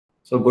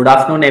So good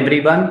afternoon,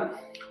 everyone.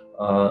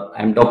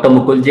 I'm Dr.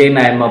 Mukul Jain.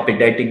 I'm a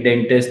pediatric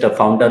dentist, a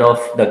founder of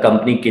the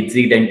company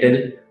CECCRe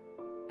Dental.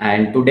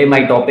 And today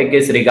my topic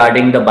is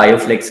regarding the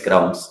Bioflx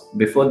Crowns.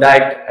 Before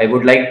that, I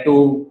would like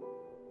to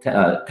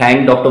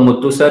thank Dr.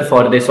 Muthu sir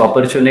for this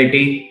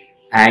opportunity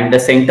and the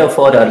Center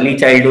for Early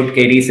Childhood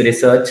Caries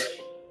Research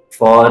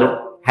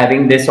for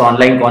having this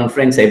online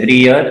conference every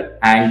year.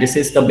 And this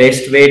is the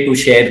best way to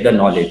share the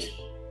knowledge.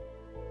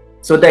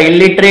 So the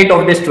illiterate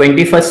of this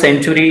 21st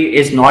century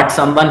is not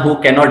someone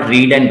who cannot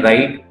read and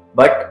write,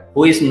 but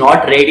who is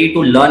not ready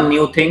to learn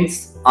new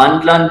things,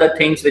 unlearn the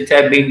things which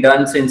have been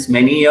done since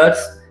many years,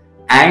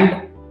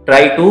 and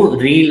try to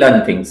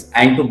relearn things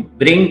and to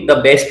bring the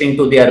best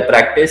into their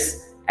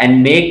practice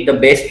and make the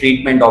best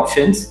treatment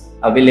options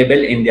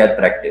available in their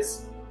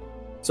practice.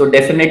 So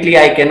definitely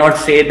I cannot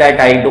say that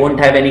I don't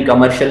have any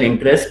commercial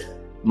interest.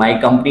 My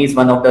company is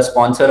one of the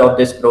sponsor of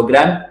this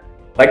program,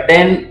 but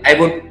then I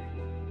would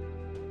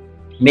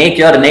make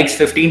your next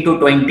 15 to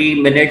 20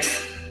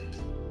 minutes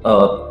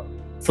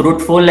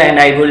fruitful, and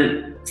I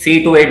will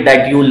see to it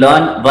that you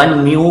learn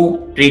one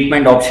new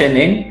treatment option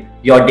in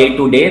your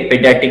day-to-day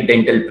pediatric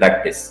dental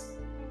practice.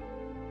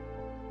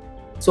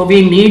 So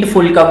we need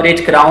full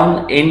coverage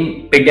crown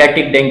in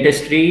pediatric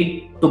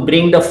dentistry to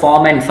bring the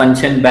form and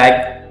function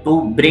back,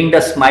 to bring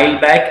the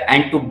smile back,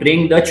 and to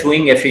bring the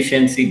chewing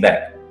efficiency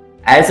back.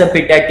 As a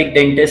pediatric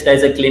dentist,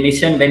 as a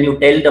clinician, when you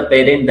tell the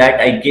parent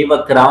that I give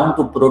a crown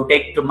to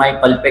protect my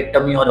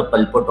pulpectomy or a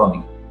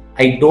pulpotomy,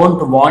 I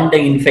don't want the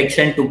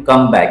infection to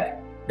come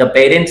back, the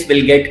parents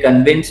will get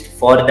convinced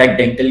for that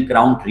dental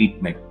crown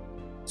treatment.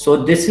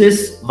 So this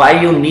is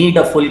why you need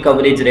a full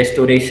coverage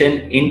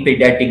restoration in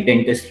pediatric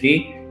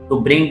dentistry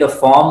to bring the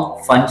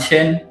form,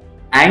 function,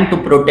 and to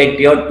protect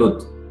your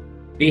tooth.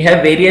 We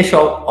have various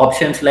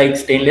options like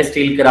stainless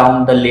steel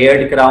crown, the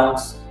layered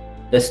crowns,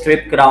 the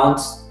strip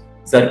crowns,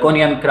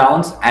 zirconium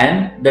crowns,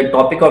 and the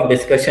topic of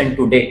discussion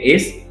today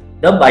is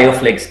the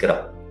Bioflx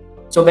crown.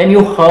 So when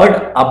you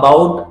heard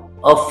about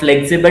a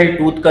flexible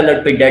tooth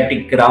colored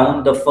pediatric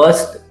crown, the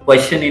first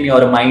question in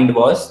your mind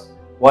was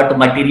what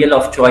material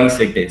of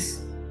choice it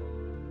is.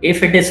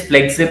 If it is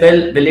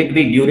flexible, will it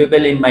be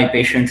durable in my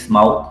patient's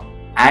mouth?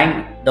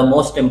 And the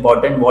most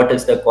important, what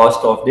is the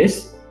cost of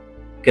this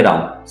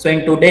crown? So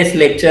in today's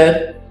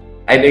lecture,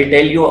 I will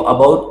tell you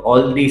about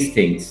all these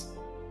things.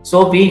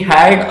 So we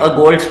had a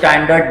gold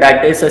standard,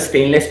 that is a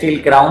stainless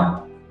steel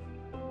crown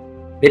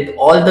with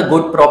all the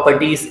good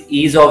properties,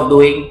 ease of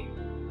doing.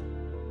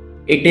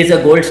 It is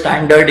a gold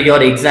standard.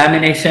 Your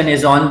examination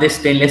is on this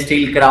stainless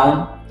steel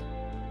crown.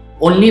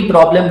 Only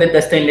problem with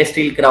the stainless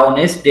steel crown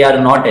is they are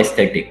not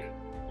aesthetic.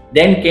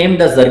 Then came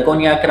the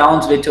zirconia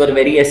crowns, which were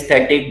very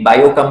aesthetic,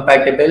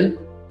 biocompatible.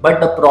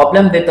 But the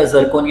problem with the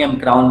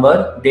zirconium crown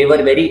were they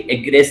were very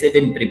aggressive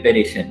in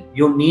preparation.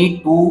 You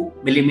need 2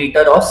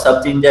 millimeters of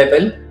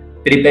subgingival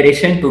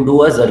preparation to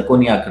do a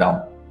zirconia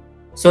crown.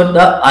 So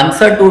the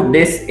answer to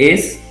this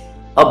is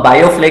a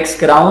Bioflx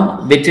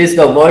crown, which is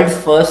the world's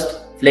first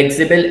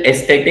flexible,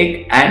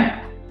 aesthetic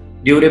and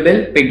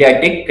durable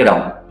pediatric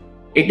crown.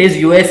 It is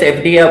US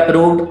FDA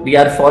approved. We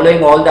are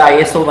following all the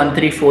ISO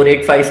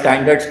 13485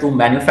 standards to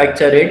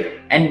manufacture it,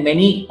 and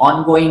many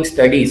ongoing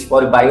studies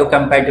for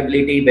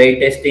biocompatibility, wear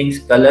testings,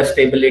 color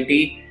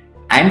stability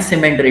and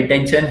cement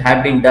retention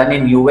have been done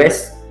in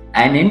US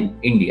and in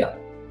India.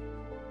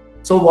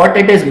 So what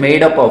it is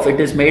made up of?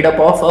 It is made up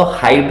of a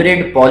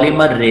hybrid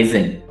polymer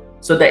resin.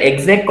 So the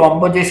exact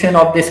composition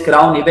of this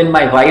crown, even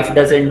my wife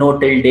doesn't know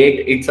till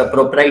date. It's a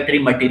proprietary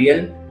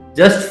material.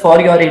 Just for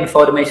your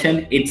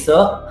information, it's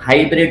a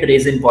hybrid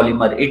resin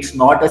polymer. It's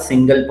not a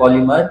single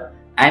polymer,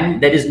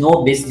 and there is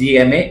no bis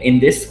GMA in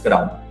this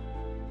crown.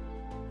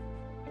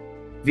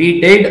 We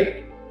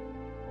did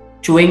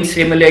chewing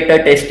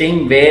simulator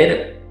testing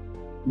where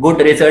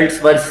good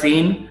results were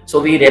seen. So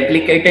we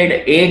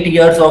replicated 8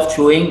 years of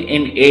chewing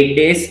in 8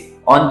 days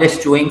on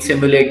this chewing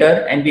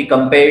simulator, and we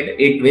compared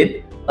it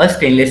with a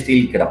stainless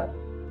steel crown.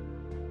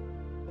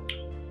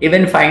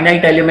 Even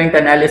finite element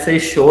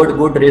analysis showed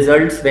good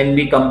results when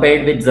we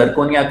compared with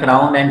zirconia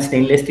crown and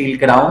stainless steel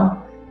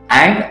crown,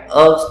 and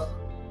a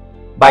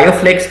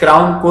Bioflx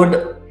crown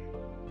could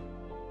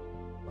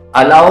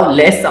allow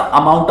less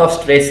amount of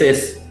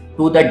stresses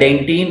to the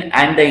dentine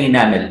and the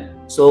enamel.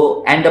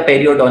 So, and the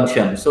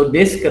periodontium. So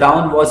this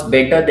crown was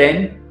better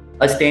than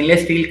a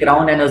stainless steel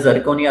crown and a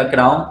zirconia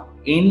crown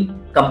in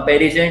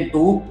comparison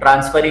to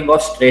transferring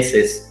of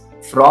stresses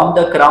from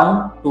the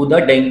crown to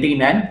the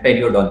dentine and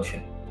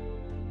periodontium.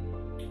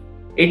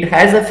 It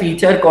has a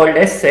feature called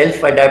as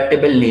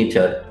self-adaptable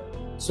nature.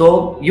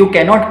 So you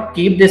cannot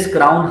keep this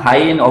crown high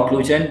in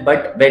occlusion,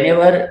 but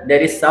whenever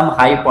there is some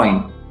high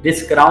point,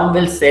 this crown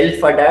will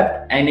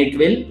self-adapt and it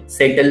will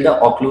settle the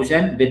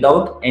occlusion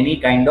without any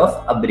kind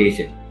of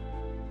abrasion.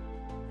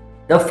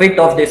 The fit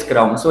of this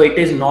crown, so it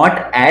is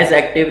not as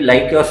active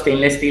like your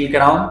stainless steel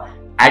crown.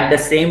 At the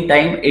same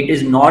time, it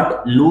is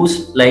not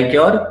loose like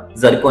your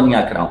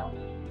zirconia crown.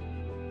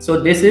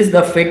 So this is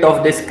the fit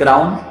of this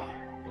crown.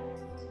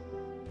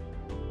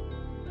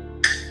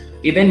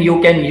 Even you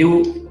can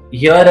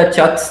hear a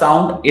chuck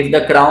sound if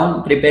the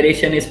crown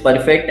preparation is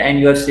perfect and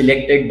you have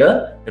selected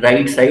the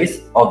right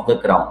size of the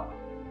crown.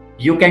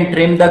 You can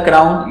trim the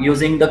crown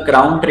using the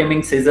crown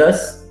trimming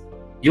scissors.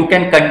 You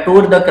can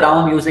contour the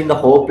crown using a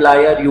hoe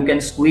plier. You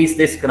can squeeze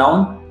this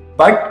crown,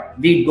 but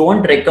we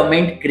don't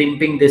recommend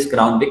crimping this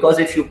crown, because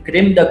if you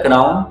crimp the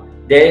crown,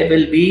 there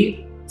will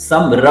be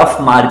some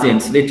rough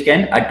margins which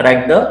can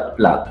attract the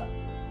plug.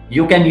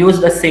 You can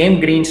use the same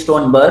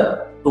greenstone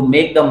burr to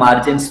make the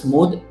margin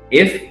smooth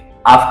if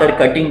after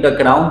cutting the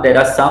crown there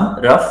are some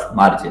rough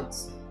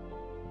margins.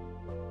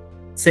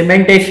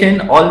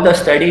 Cementation, all the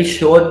studies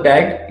showed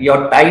that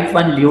your type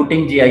 1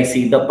 luting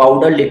GIC, the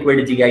powder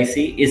liquid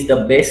GIC, is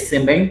the best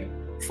cement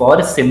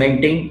for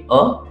cementing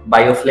a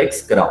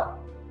bioflx crown.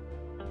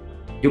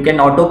 You can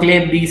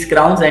autoclave these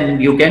crowns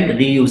and you can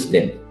reuse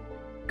them.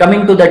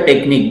 Coming to the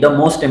technique, the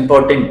most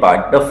important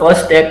part, the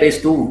first step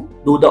is to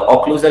do the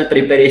occlusal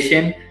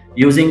preparation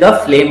using a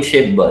flame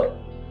shaped burr.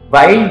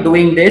 While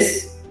doing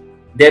this,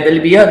 there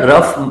will be a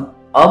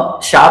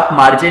sharp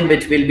margin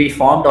which will be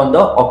formed on the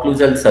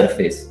occlusal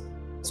surface.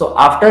 So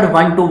after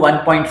 1 to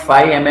 1.5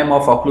 mm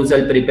of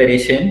occlusal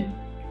preparation,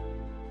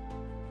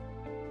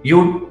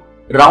 you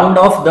round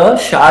off the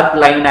sharp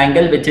line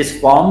angle which is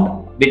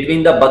formed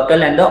between the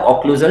buccal and the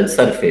occlusal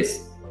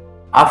surface.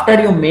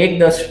 After you make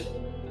the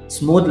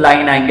smooth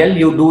line angle,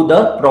 you do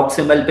the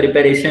proximal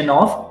preparation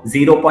of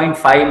 0.5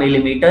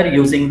 mm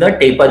using the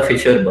taper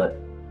fissure burr.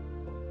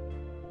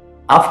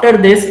 After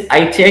this,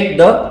 I check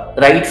the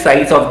right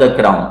size of the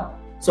crown.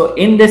 So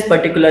in this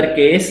particular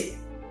case,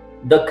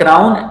 the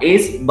crown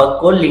is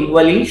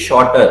buccolingually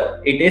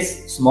shorter. It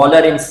is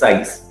smaller in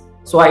size.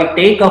 So I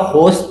take a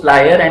hose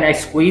plier and I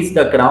squeeze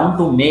the crown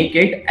to make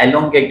it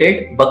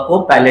elongated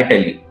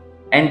buccopalatally.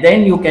 And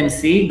then you can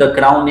see the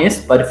crown is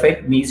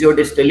perfect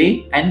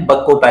mesiodistally and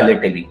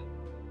buccopalatally.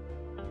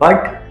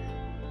 But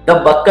the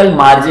buccal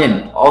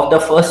margin of the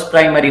first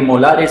primary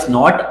molar is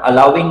not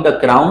allowing the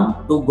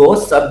crown to go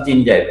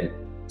subgingival.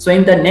 So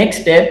in the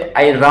next step,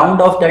 I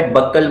round off that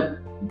buccal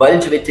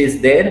bulge which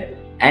is there,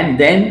 and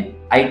then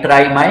I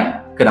try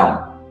my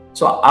crown.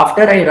 So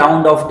after I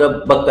round off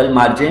the buccal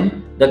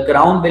margin, the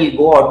crown will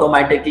go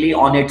automatically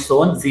on its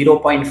own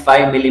 0.5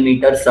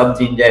 mm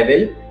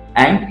subgingival,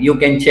 and you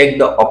can check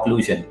the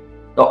occlusion.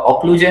 The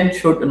occlusion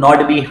should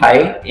not be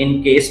high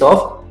in case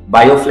of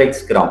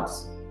bioflx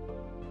crowns.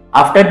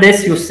 After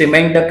this, you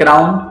cement the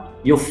crown,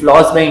 you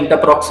floss the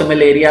interproximal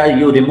area,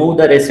 you remove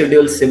the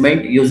residual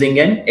cement using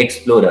an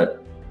explorer.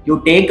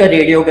 You take a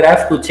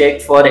radiograph to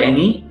check for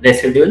any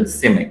residual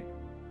cement.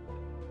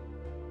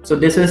 So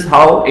this is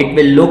how it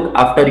will look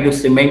after you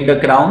cement the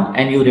crown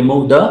and you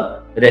remove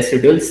the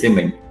residual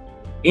cement.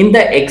 In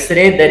the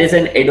X-ray, there is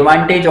an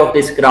advantage of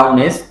this crown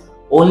is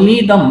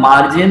only the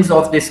margins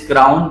of this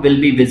crown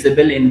will be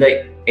visible in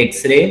the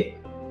X-ray,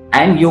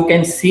 and you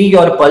can see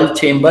your pulp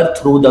chamber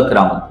through the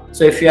crown.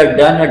 So if you have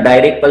done a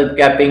direct pulp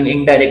capping,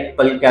 indirect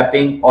pulp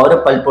capping or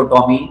a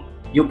pulpotomy,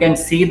 you can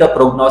see the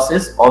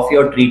prognosis of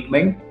your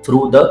treatment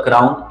through the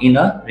crown in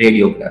a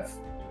radiograph.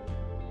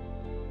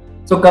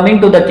 So coming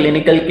to the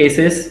clinical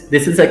cases,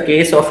 this is a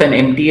case of an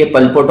MTA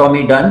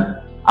pulpotomy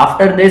done.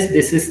 After this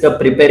is the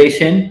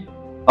preparation,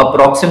 a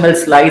proximal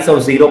slice of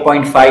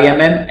 0.5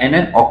 mm and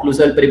an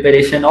occlusal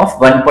preparation of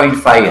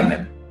 1.5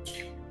 mm.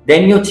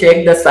 Then you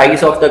check the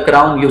size of the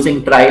crown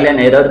using trial and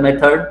error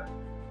method.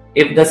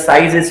 If the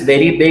size is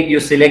very big, you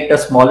select a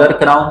smaller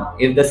crown.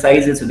 If the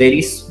size is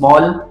very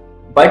small,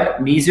 but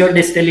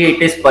mesiodistally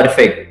it is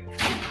perfect,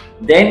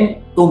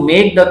 then to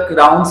make the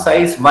crown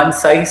size one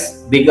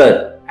size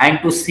bigger and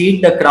to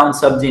seat the crown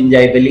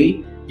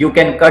subgingivally, you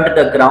can cut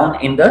the crown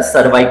in the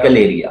cervical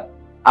area.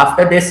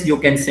 After this, you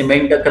can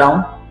cement the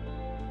crown.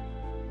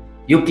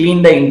 You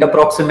clean the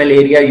interproximal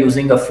area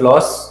using a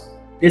floss.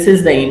 This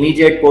is the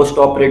immediate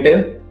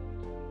post-operative.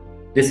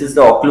 This is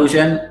the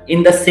occlusion.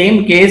 In the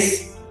same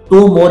case,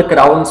 two more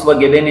crowns were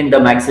given in the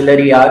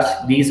maxillary arch.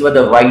 These were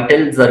the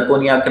vital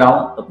zirconia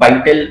crown,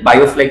 vital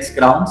bioflx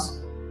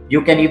crowns.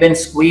 You can even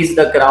squeeze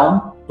the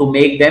crown to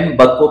make them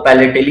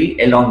buccopalatally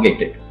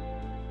elongated.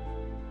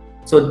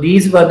 So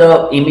these were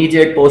the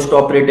immediate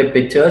post-operative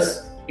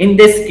pictures. In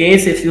this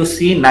case, if you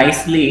see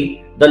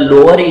nicely, the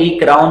lower E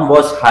crown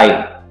was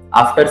high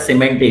after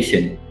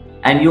cementation,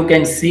 and you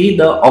can see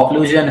the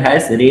occlusion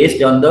has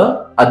raised on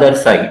the other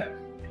side.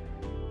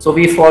 So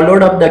we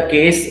followed up the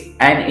case,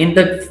 and in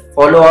the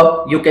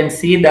follow-up, you can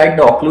see that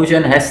the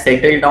occlusion has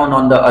settled down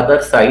on the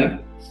other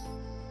side.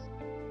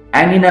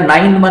 And in a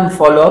 9-month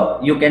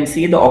follow-up, you can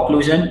see the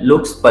occlusion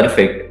looks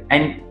perfect,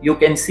 and you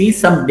can see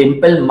some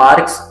dimple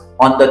marks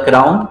on the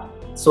crown.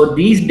 So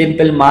these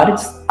dimple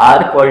marks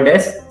are called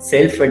as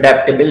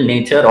self-adaptable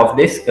nature of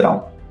this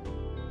crown.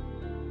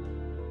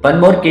 One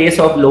more case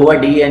of lower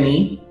D and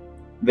E,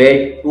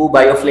 where two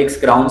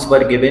bioflx crowns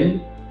were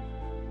given,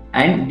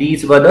 and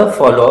these were the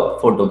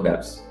follow-up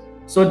photographs.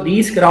 So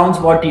these crowns,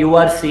 what you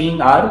are seeing,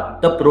 are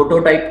the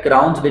prototype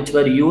crowns which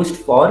were used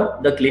for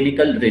the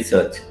clinical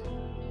research.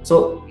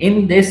 So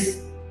in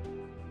this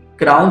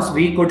crowns,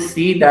 we could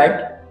see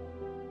that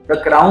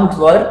the crowns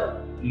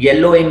were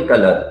yellow in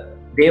color.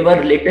 They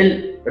were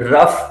little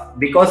rough.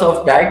 Because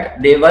of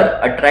that, they were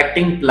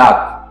attracting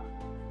plaque.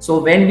 So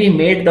when we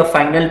made the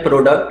final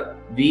product,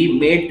 we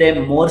made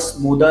them more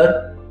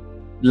smoother,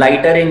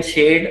 lighter in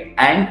shade,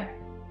 and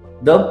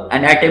the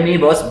anatomy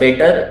was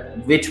better,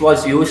 which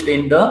was used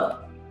in the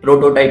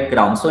prototype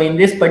crown. So in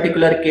this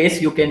particular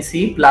case, you can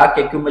see plaque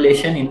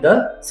accumulation in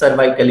the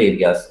cervical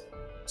areas.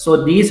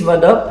 So these were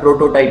the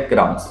prototype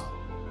crowns.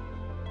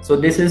 So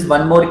this is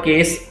one more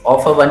case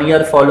of a 1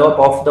 year follow-up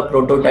of the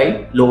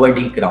prototype lower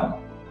D crown.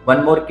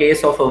 One more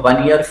case of a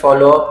 1 year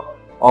follow-up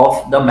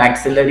of the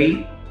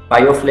maxillary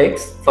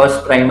bioflx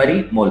first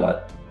primary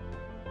molar.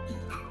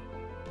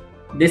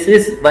 This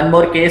is one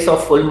more case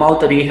of full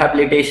mouth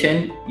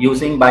rehabilitation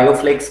using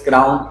bioflx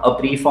crown, a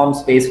preformed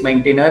space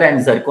maintainer,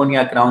 and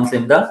zirconia crowns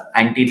in the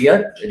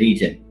anterior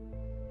region.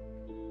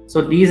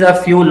 So these are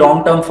few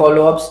long-term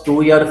follow-ups,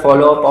 2 year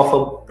follow-up of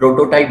a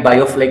prototype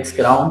bioflx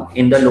crown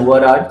in the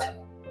lower arch.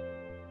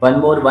 One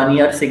more 1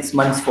 year 6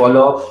 months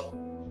follow-up.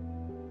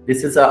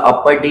 This is a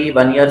upper D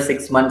 1 year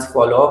 6 months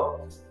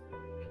follow-up.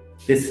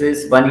 This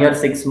is 1 year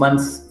 6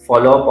 months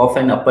follow-up of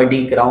an upper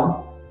D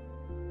crown.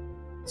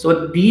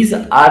 So these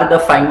are the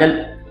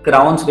final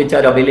crowns which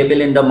are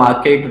available in the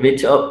market,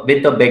 which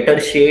with a better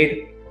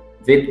shade,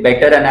 with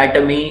better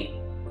anatomy,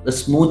 a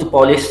smooth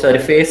polished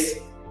surface.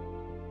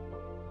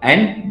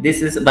 And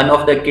this is one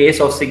of the case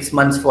of 6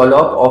 months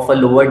follow-up of a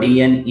lower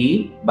D and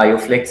E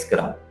bioflx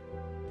crown.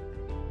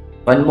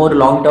 One more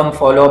long-term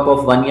follow-up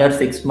of 1 year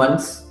 6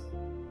 months.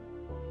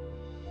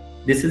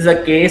 This is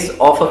a case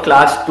of a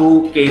class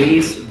 2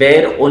 caries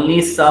where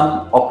only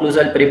some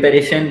occlusal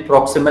preparation,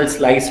 proximal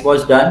slice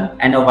was done,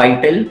 and a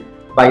vital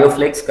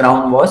bioflx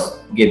crown was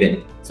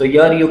given. So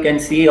here you can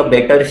see a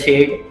better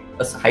shade,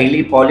 a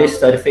highly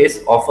polished surface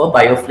of a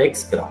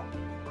bioflx crown.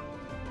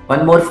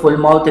 One more full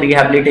mouth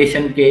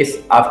rehabilitation case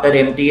after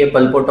MTA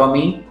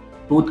pulpotomy,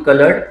 tooth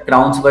colored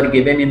crowns were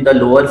given in the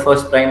lower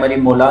first primary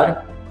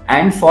molar,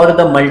 and for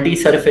the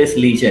multi-surface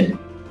lesion,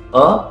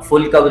 a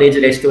full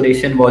coverage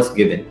restoration was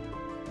given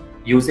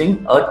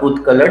using a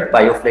tooth colored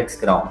bioflx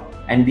crown.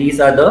 And these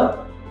are the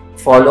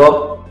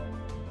follow-up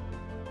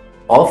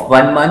of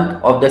 1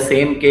 month of the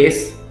same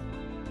case.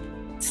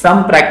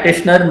 Some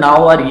practitioners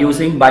now are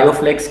using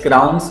bioflx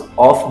crowns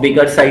of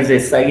bigger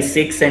sizes, size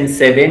 6 and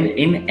 7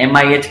 in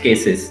MIH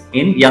cases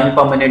in young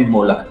permanent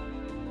molar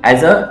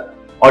as a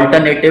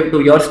alternative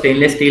to your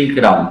stainless steel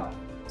crown.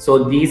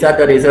 So these are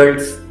the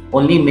results.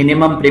 Only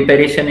minimum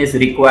preparation is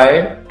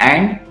required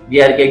and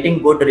we are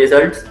getting good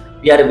results.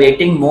 We are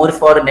waiting more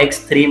for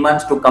next 3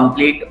 months to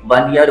complete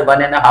 1 year,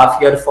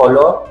 1.5 year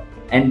follow-up,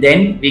 and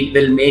then we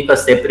will make a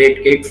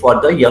separate kit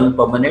for the young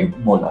permanent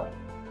molar.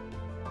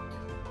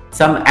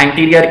 Some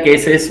anterior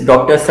cases,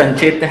 Dr.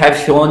 Sanchit have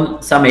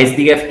shown some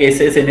SDF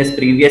cases in his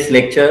previous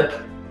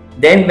lecture.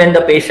 Then when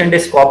the patient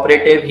is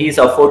cooperative, he is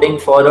affording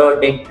for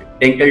a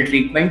dental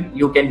treatment,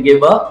 you can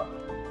give a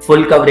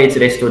full coverage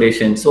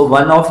restoration. So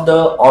one of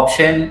the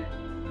option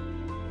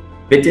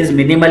which is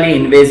minimally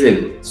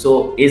invasive,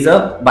 so is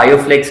a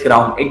bioflx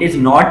crown. It is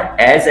not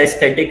as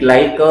aesthetic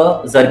like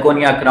a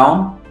zirconia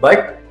crown,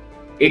 but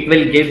it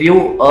will give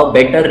you a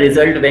better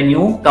result when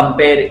you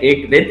compare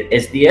it with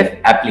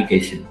SDF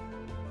application.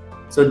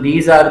 So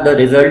these are the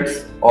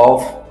results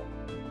of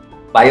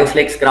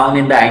bioflx crown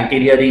in the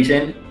anterior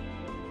region.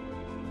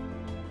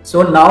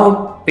 So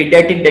now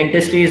pediatric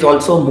dentistry is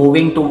also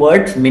moving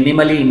towards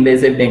minimally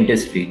invasive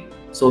dentistry.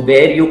 So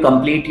where you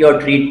complete your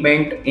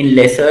treatment in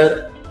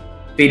lesser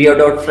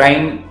period of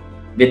time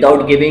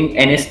without giving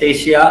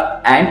anesthesia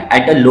and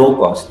at a low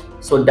cost.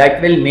 So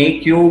that will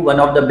make you one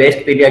of the best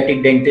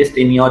pediatric dentists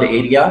in your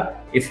area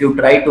if you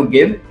try to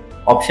give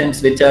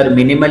options which are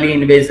minimally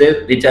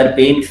invasive, which are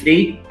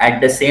pain-free,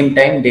 at the same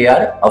time they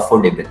are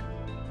affordable.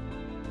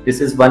 This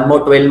is one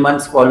more 12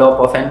 months follow-up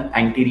of an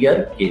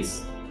anterior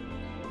case.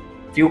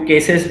 Few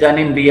cases done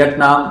in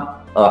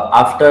Vietnam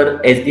after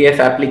SDF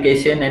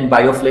application and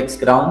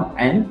bioflx crown,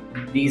 and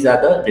these are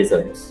the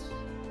results.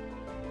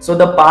 So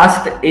the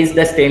past is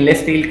the stainless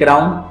steel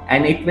crown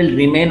and it will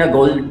remain a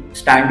gold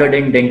standard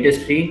in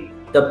dentistry.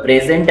 The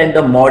present and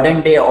the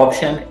modern day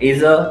option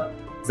is a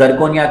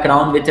zirconia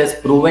crown which has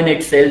proven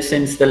itself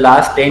since the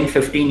last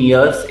 10-15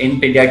 years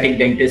in pediatric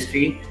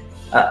dentistry.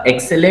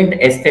 Excellent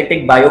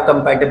aesthetic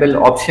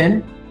biocompatible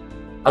option.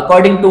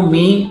 According to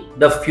me,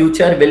 the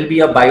future will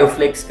be a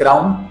bioflx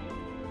crown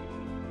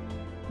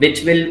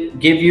which will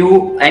give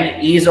you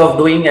an ease of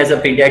doing as a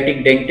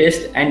pediatric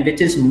dentist, and which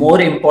is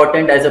more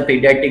important as a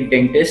pediatric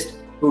dentist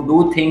to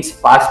do things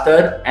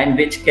faster and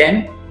which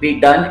can be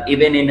done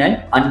even in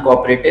an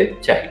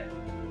uncooperative child.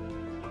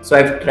 So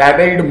I've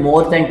traveled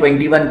more than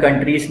 21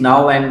 countries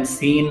now and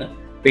seen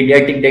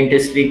pediatric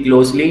dentistry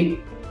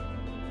closely.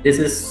 This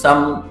is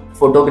some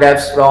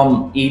photographs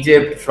from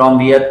Egypt, from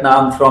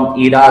Vietnam, from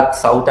Iraq,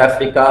 South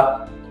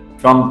Africa,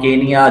 from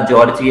Kenya,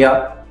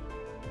 Georgia.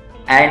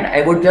 And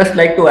I would just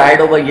like to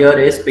add over here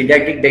is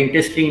pediatric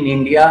dentistry in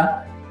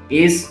India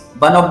is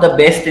one of the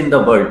best in the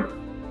world.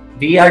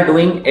 We are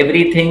doing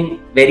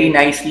everything very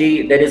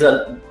nicely. There is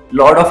a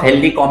lot of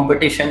healthy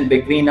competition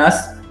between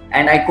us,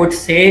 and I could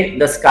say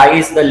the sky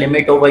is the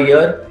limit over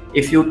here.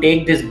 if you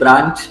take this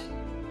branch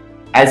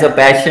as a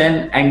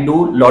passion and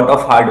do lot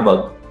of hard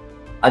work.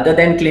 Other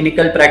than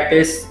clinical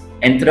practice,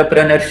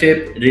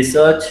 entrepreneurship,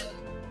 research,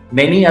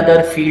 many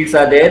other fields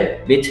are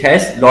there which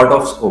has lot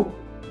of scope.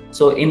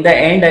 So in the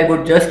end, I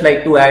would just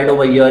like to add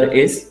over here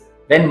is,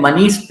 when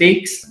money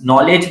speaks,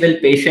 knowledge will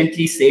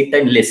patiently sit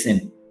and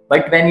listen.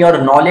 But when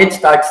your knowledge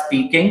starts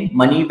speaking,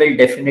 money will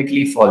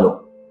definitely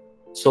follow.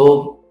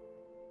 So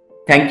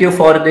thank you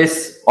for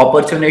this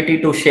opportunity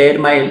to share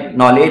my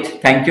knowledge.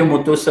 Thank you,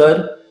 Muthu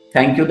sir.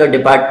 Thank you, the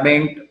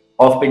Department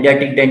of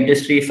Pediatric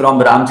Dentistry from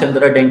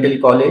Ramachandra Dental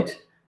College.